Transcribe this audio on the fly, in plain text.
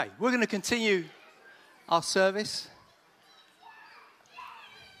We're going to continue our service.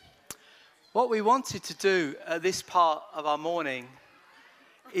 What we wanted to do at this part of our morning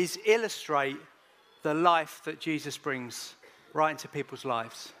is illustrate the life that Jesus brings right into people's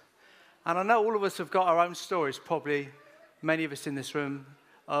lives. And I know all of us have got our own stories, probably many of us in this room,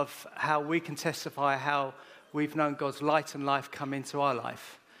 of how we can testify how we've known God's light and life come into our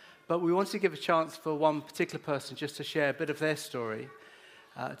life. But we wanted to give a chance for one particular person just to share a bit of their story,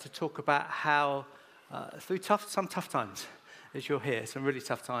 to talk about how, through some tough times, as you'll hear, some really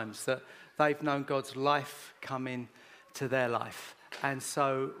tough times, that they've known God's life come into their life. And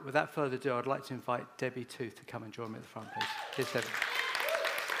so, without further ado, I'd like to invite Debbie Tooth to come and join me at the front, please. Here's Debbie.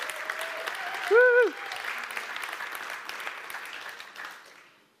 Woo!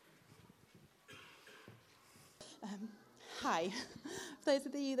 Hi. For those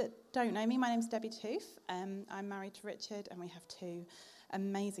of you that don't know me, my name's Debbie Tooth. I'm married to Richard, and we have two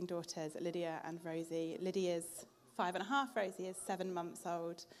amazing daughters, Lydia and Rosie. Lydia's 5.5, Rosie is 7 months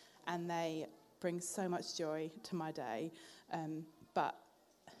old, and they bring so much joy to my day. But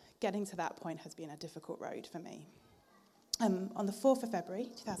getting to that point has been a difficult road for me. On the 4th of February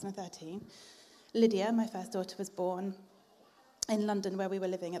 2013, Lydia, my first daughter, was born in London, where we were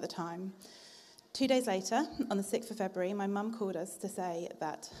living at the time. 2 days later, on the 6th of February, my mum called us to say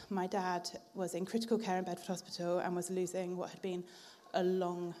that my dad was in critical care in Bedford Hospital and was losing what had been a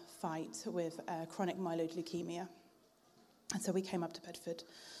long fight with chronic myeloid leukemia. And so we came up to Bedford.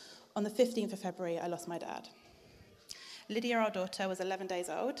 On the 15th of February, I lost my dad. Lydia, our daughter, was 11 days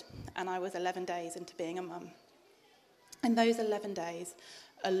old, and I was 11 days into being a mum. In those 11 days,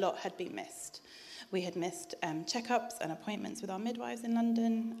 a lot had been missed. We had missed checkups and appointments with our midwives in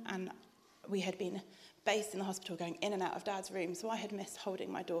London, and we had been based in the hospital going in and out of Dad's room, so I had missed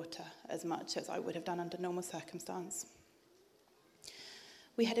holding my daughter as much as I would have done under normal circumstance.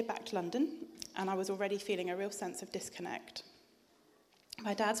 We headed back to London, and I was already feeling a real sense of disconnect.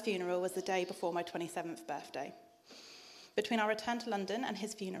 My dad's funeral was the day before my 27th birthday. Between our return to London and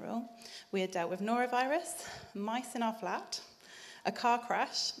his funeral, we had dealt with norovirus, mice in our flat, a car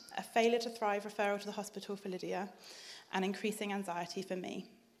crash, a failure to thrive referral to the hospital for Lydia, and increasing anxiety for me.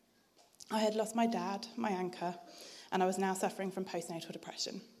 I had lost my dad, my anchor, and I was now suffering from postnatal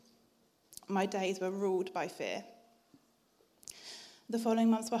depression. My days were ruled by fear. The following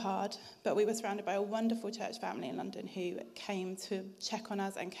months were hard, but we were surrounded by a wonderful church family in London who came to check on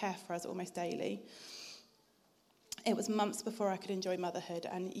us and care for us almost daily. It was months before I could enjoy motherhood,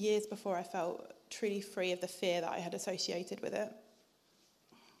 and years before I felt truly free of the fear that I had associated with it.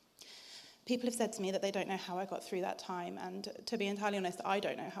 People have said to me that they don't know how I got through that time, and to be entirely honest, I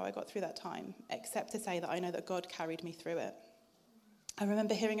don't know how I got through that time, except to say that I know that God carried me through it. I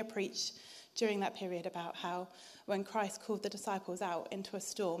remember hearing a preach during that period about how when Christ called the disciples out into a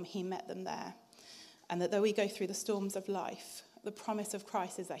storm, he met them there, and that though we go through the storms of life, the promise of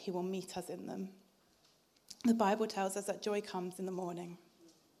Christ is that he will meet us in them. The Bible tells us that joy comes in the morning.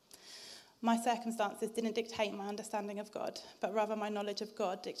 My circumstances didn't dictate my understanding of God, but rather my knowledge of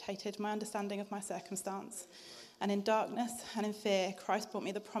God dictated my understanding of my circumstance. And in darkness and in fear, Christ brought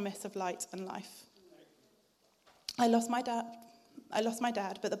me the promise of light and life. I lost my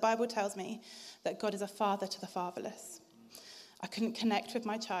dad, but the Bible tells me that God is a father to the fatherless. I couldn't connect with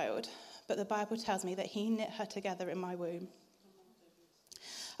my child, but the Bible tells me that he knit her together in my womb.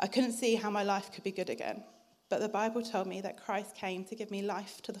 I couldn't see how my life could be good again, but the Bible told me that Christ came to give me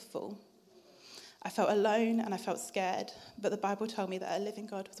life to the full. I felt alone and I felt scared, but the Bible told me that a living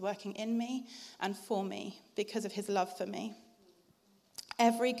God was working in me and for me because of his love for me.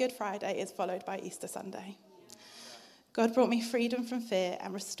 Every Good Friday is followed by Easter Sunday. God brought me freedom from fear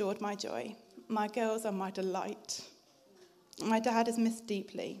and restored my joy. My girls are my delight. My dad is missed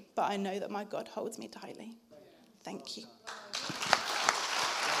deeply, but I know that my God holds me tightly. Thank you.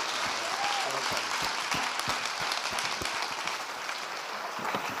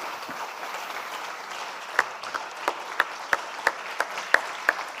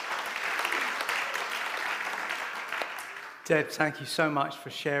 Deb, thank you so much for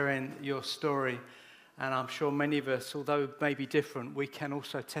sharing your story. And I'm sure many of us, although maybe different, we can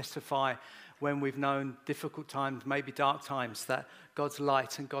also testify when we've known difficult times, maybe dark times, that God's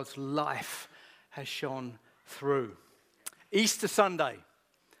light and God's life has shone through. Easter Sunday,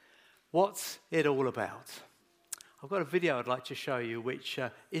 what's it all about? I've got a video I'd like to show you, which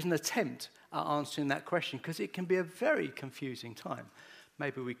is an attempt at answering that question, because it can be a very confusing time.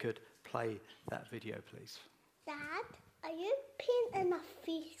 Maybe we could play that video, please. Dad, are you painting a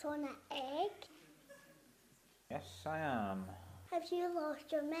face on an egg? Yes, I am. Have you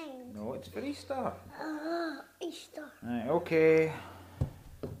lost your mind? No, it's for Easter. Oh, Easter. Right, okay.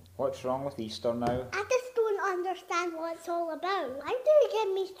 What's wrong with Easter now? I just don't understand what it's all about. Why do you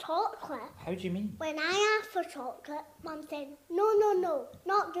give me chocolate? How do you mean? When I asked for chocolate, Mum said, no,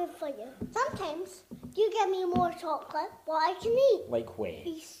 not good for you. Sometimes you give me more chocolate, what I can eat. Like when?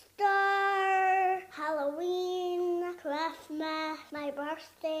 Easter, Halloween, Christmas, my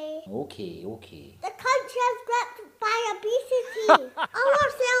birthday. Okay. The country is gripped by obesity. Our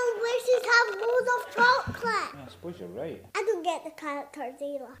celebrations have loads of chocolate. Yeah, I suppose you're right. I don't get the characters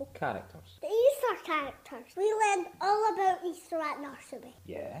either. What characters? The Easter characters. We learned all about Easter at nursery.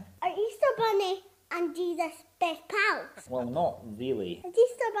 Yeah? Are Easter Bunny and Jesus best pals? Well, not really. Is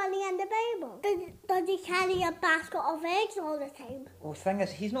Easter Bunny in the Bible? Does he carry a basket of eggs all the time? Well, the thing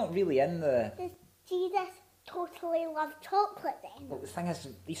is, he's not really in the... Does Jesus totally love chocolate then? Well, the thing is,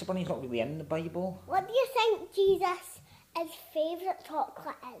 Easter Bunny's not really in the Bible. What do you think Jesus' favourite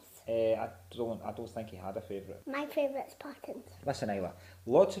chocolate is? I don't think he had a favourite. My favourite's Puffins. Listen, Isla,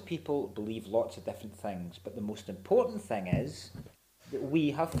 lots of people believe lots of different things, but the most important thing is that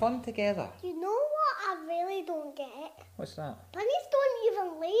we have fun together. You know what I really don't get? What's that? Bunnies don't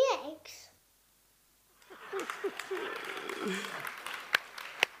even lay eggs.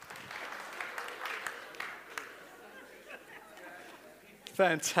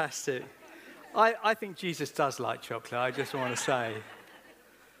 Fantastic. I think Jesus does like chocolate, I just want to say.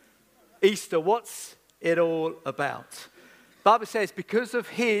 Easter, what's it all about? The Bible says, because of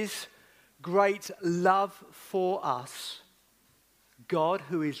his great love for us, God,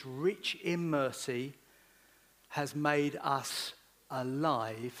 who is rich in mercy, has made us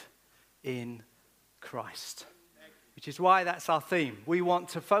alive in Christ. Which is why that's our theme. We want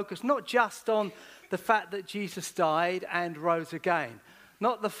to focus not just on the fact that Jesus died and rose again,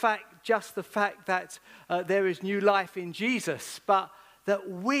 not just the fact that there is new life in Jesus, but that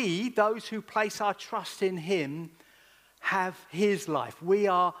we, those who place our trust in him, have his life. We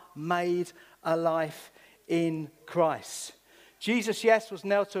are made alive in Christ. Jesus, yes, was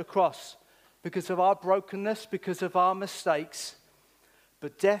nailed to a cross because of our brokenness, because of our mistakes,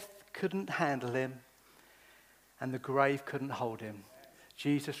 but death couldn't handle him and the grave couldn't hold him.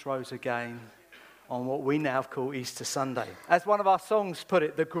 Jesus rose again on what we now call Easter Sunday. As one of our songs put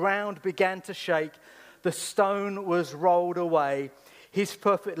it, the ground began to shake, the stone was rolled away, his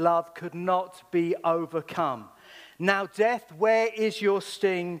perfect love could not be overcome. Now death, where is your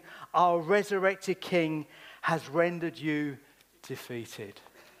sting? Our resurrected King has rendered you defeated.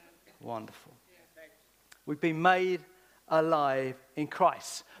 Wonderful. We've been made alive in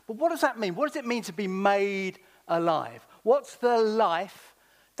Christ. But what does that mean? What does it mean to be made alive? What's the life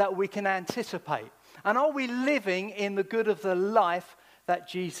that we can anticipate? And are we living in the good of the life that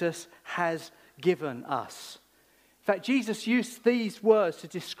Jesus has given us? In fact, Jesus used these words to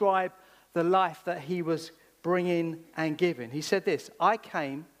describe the life that he was bringing and giving. He said this, I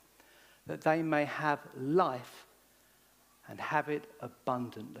came that they may have life and have it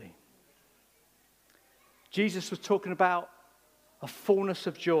abundantly. Jesus was talking about a fullness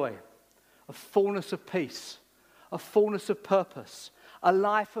of joy, a fullness of peace, a fullness of purpose, a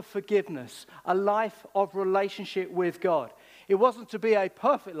life of forgiveness, a life of relationship with God. It wasn't to be a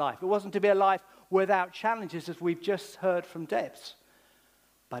perfect life. It wasn't to be a life without challenges, as we've just heard from Debs.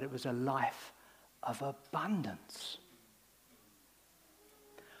 But it was a life of abundance.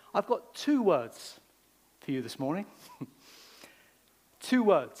 I've got 2 words for you this morning. 2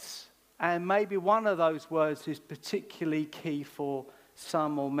 words. And maybe one of those words is particularly key for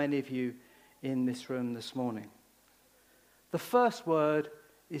some or many of you in this room this morning. The first word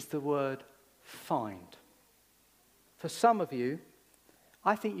is the word find. For some of you,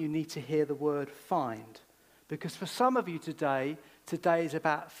 I think you need to hear the word find. Because for some of you today is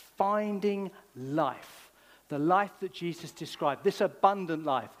about finding life. The life that Jesus described. This abundant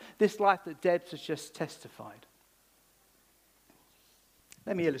life. This life that Debs has just testified.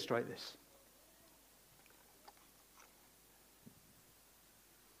 Let me illustrate this.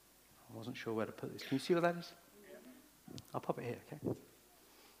 I wasn't sure where to put this. Can you see what that is? I'll pop it here, okay?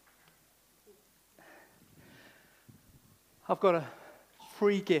 I've got a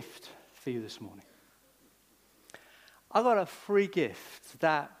free gift for you this morning. I've got a free gift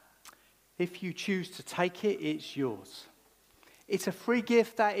that if you choose to take it, it's yours. It's a free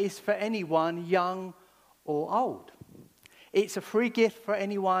gift that is for anyone, young or old. It's a free gift for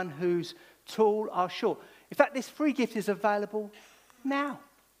anyone who's tall or short. In fact, this free gift is available now.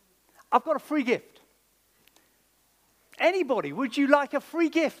 I've got a free gift. Anybody, would you like a free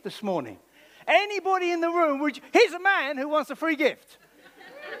gift this morning? Anybody in the room, here's a man who wants a free gift.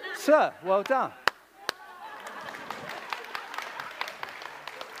 Sir, well done.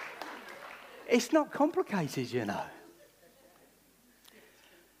 It's not complicated, you know.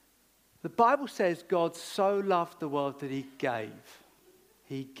 The Bible says God so loved the world that he gave.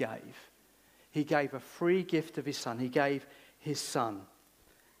 He gave. He gave a free gift of his Son. He gave his Son.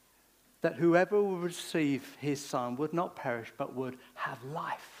 That whoever will receive his Son would not perish but would have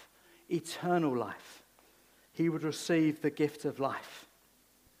life, eternal life. He would receive the gift of life.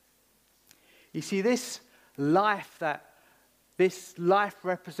 You see, this life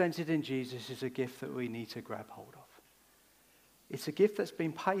represented in Jesus is a gift that we need to grab hold of. It's a gift that's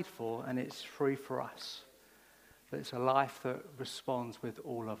been paid for and it's free for us. But it's a life that responds with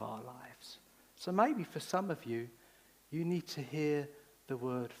all of our lives. So maybe for some of you, you need to hear the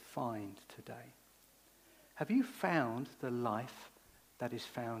word find today. Have you found the life that is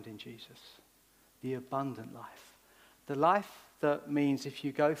found in Jesus? The abundant life. The life that means if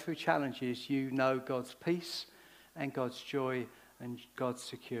you go through challenges, you know God's peace and God's joy and God's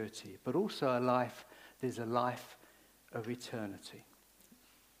security. But also there's a life of eternity.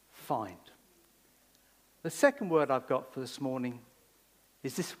 Find. The second word I've got for this morning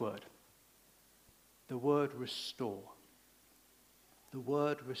is this word. The word restore. The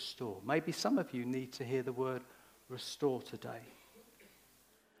word restore. Maybe some of you need to hear the word restore today.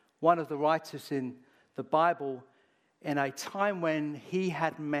 One of the writers in the Bible, in a time when he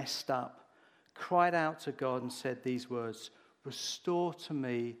had messed up, cried out to God and said these words, "Restore to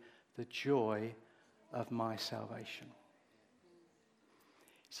me the joy of my salvation."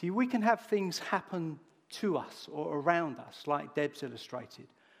 See, we can have things happen to us or around us, like Deb's illustrated,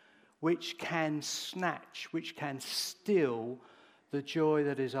 which can snatch, which can steal the joy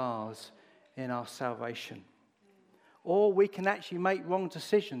that is ours in our salvation. Or we can actually make wrong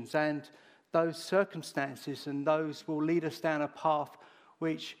decisions, and those circumstances and those will lead us down a path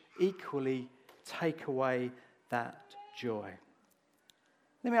which equally take away that joy.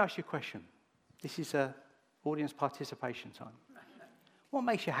 Let me ask you a question. This is an audience participation time. What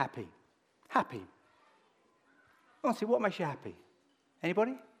makes you happy? Happy. Honestly, what makes you happy?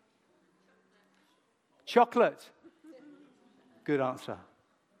 Anybody? Chocolate. Good answer.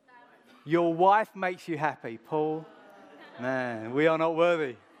 Your wife makes you happy, Paul. Man, we are not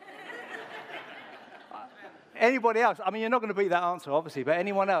worthy. Anybody else? I mean, you're not going to beat that answer, obviously, but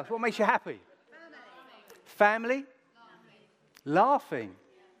anyone else? What makes you happy? Family? Laughing.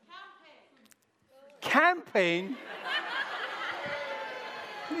 Camping?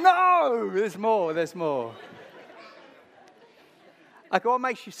 No! There's more. Okay, what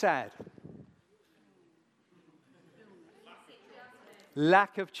makes you sad?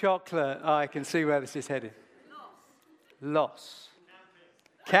 Lack of chocolate. Oh, I can see where this is headed. Loss.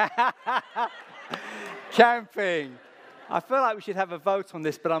 Camping. I feel like we should have a vote on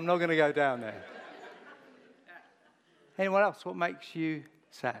this, but I'm not going to go down there. Anyone else? What makes you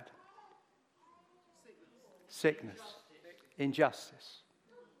sad? Sickness. Injustice.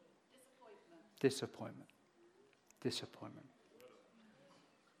 Disappointment.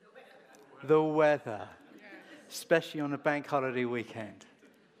 The weather. Especially on a bank holiday weekend.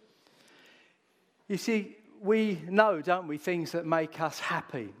 You see, we know, don't we, things that make us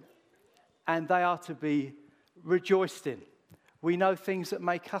happy. And they are to be rejoiced in. We know things that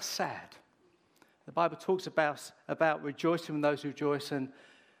make us sad. The Bible talks about rejoicing with those who rejoice and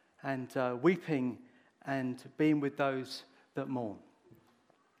weeping and being with those that mourn.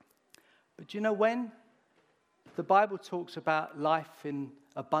 But do you know when the Bible talks about life in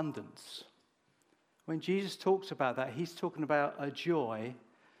abundance? When Jesus talks about that, he's talking about a joy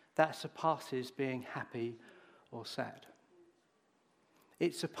that surpasses being happy or sad.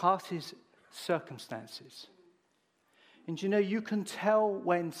 It surpasses circumstances. And you know, you can tell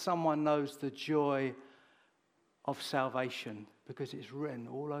when someone knows the joy of salvation because it's written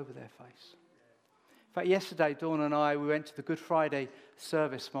all over their face. In fact, yesterday, Dawn and I, we went to the Good Friday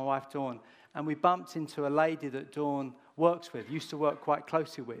service, my wife Dawn, and we bumped into a lady that Dawn works with, used to work quite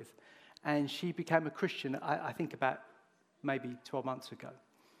closely with. And she became a Christian, I think about maybe 12 months ago.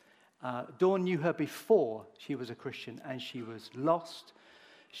 Dawn knew her before she was a Christian, and she was lost.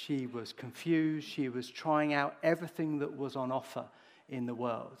 She was confused. She was trying out everything that was on offer in the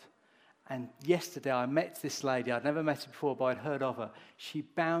world. And yesterday I met this lady. I'd never met her before, but I'd heard of her. She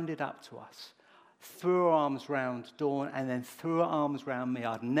bounded up to us, threw her arms round Dawn, and then threw her arms round me.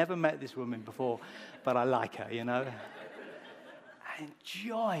 I'd never met this woman before, but I like her, you know. And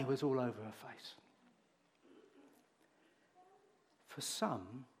joy was all over her face. For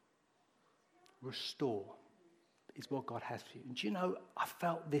some, restore is what God has for you. And do you know, I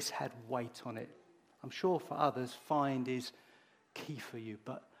felt this had weight on it. I'm sure for others, find is key for you,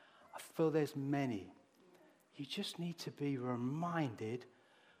 but I feel there's many. You just need to be reminded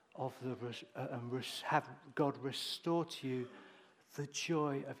of have God restore to you the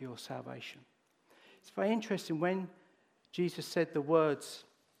joy of your salvation. It's very interesting when Jesus said the words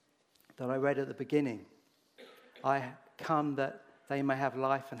that I read at the beginning, I come that they may have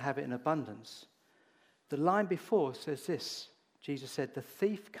life and have it in abundance. The line before says this. Jesus said, the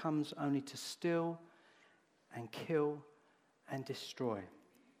thief comes only to steal and kill and destroy.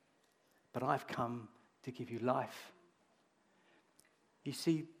 But I've come to give you life. You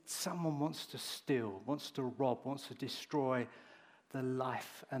see, someone wants to steal, wants to rob, wants to destroy the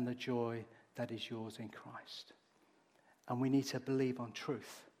life and the joy that is yours in Christ. And we need to believe on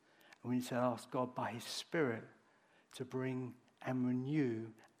truth. And we need to ask God by his Spirit to bring and renew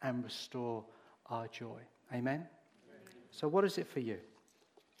and restore our joy. Amen? So what is it for you?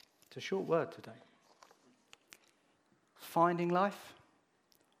 It's a short word today. Finding life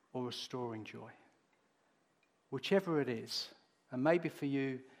or restoring joy? Whichever it is, and maybe for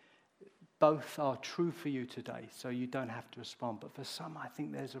you, both are true for you today, so you don't have to respond. But for some, I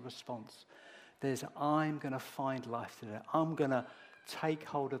think there's a response. There's, I'm going to find life today. I'm going to take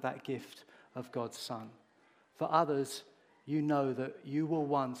hold of that gift of God's Son. For others, you know that you were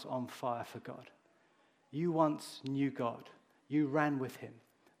once on fire for God. You once knew God. You ran with him.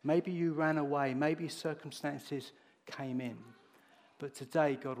 Maybe you ran away. Maybe circumstances came in. But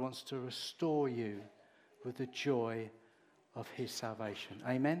today, God wants to restore you with the joy of his salvation.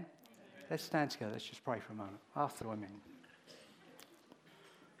 Amen? Let's stand together. Let's just pray for a moment. After I'm in.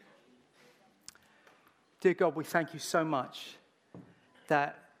 Dear God, we thank you so much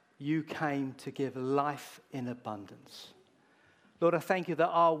that you came to give life in abundance. Lord, I thank you that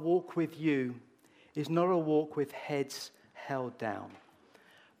our walk with you is not a walk with heads held down,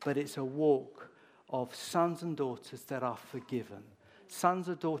 but it's a walk of sons and daughters that are forgiven, sons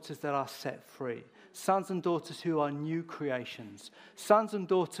and daughters that are set free, sons and daughters who are new creations, sons and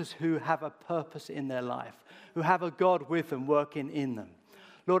daughters who have a purpose in their life, who have a God with them working in them.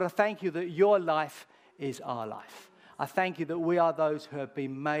 Lord, I thank you that your life is our life. I thank you that we are those who have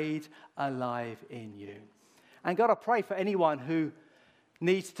been made alive in you. And God, I pray for anyone who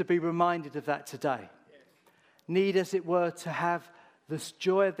needs to be reminded of that today. Need, as it were, to have this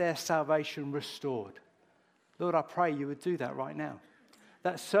joy of their salvation restored. Lord, I pray you would do that right now.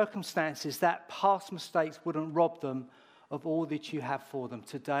 That circumstances, that past mistakes wouldn't rob them of all that you have for them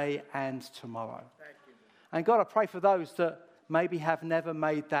today and tomorrow. And God, I pray for those that maybe have never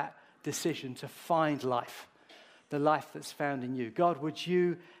made that decision to find life, the life that's found in you. God, would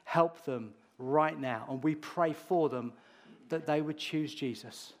you help them right now? And we pray for them that they would choose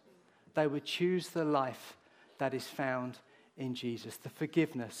Jesus. They would choose the life that is found in Jesus, the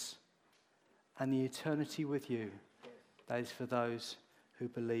forgiveness and the eternity with you that is for those who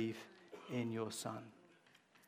believe in your Son.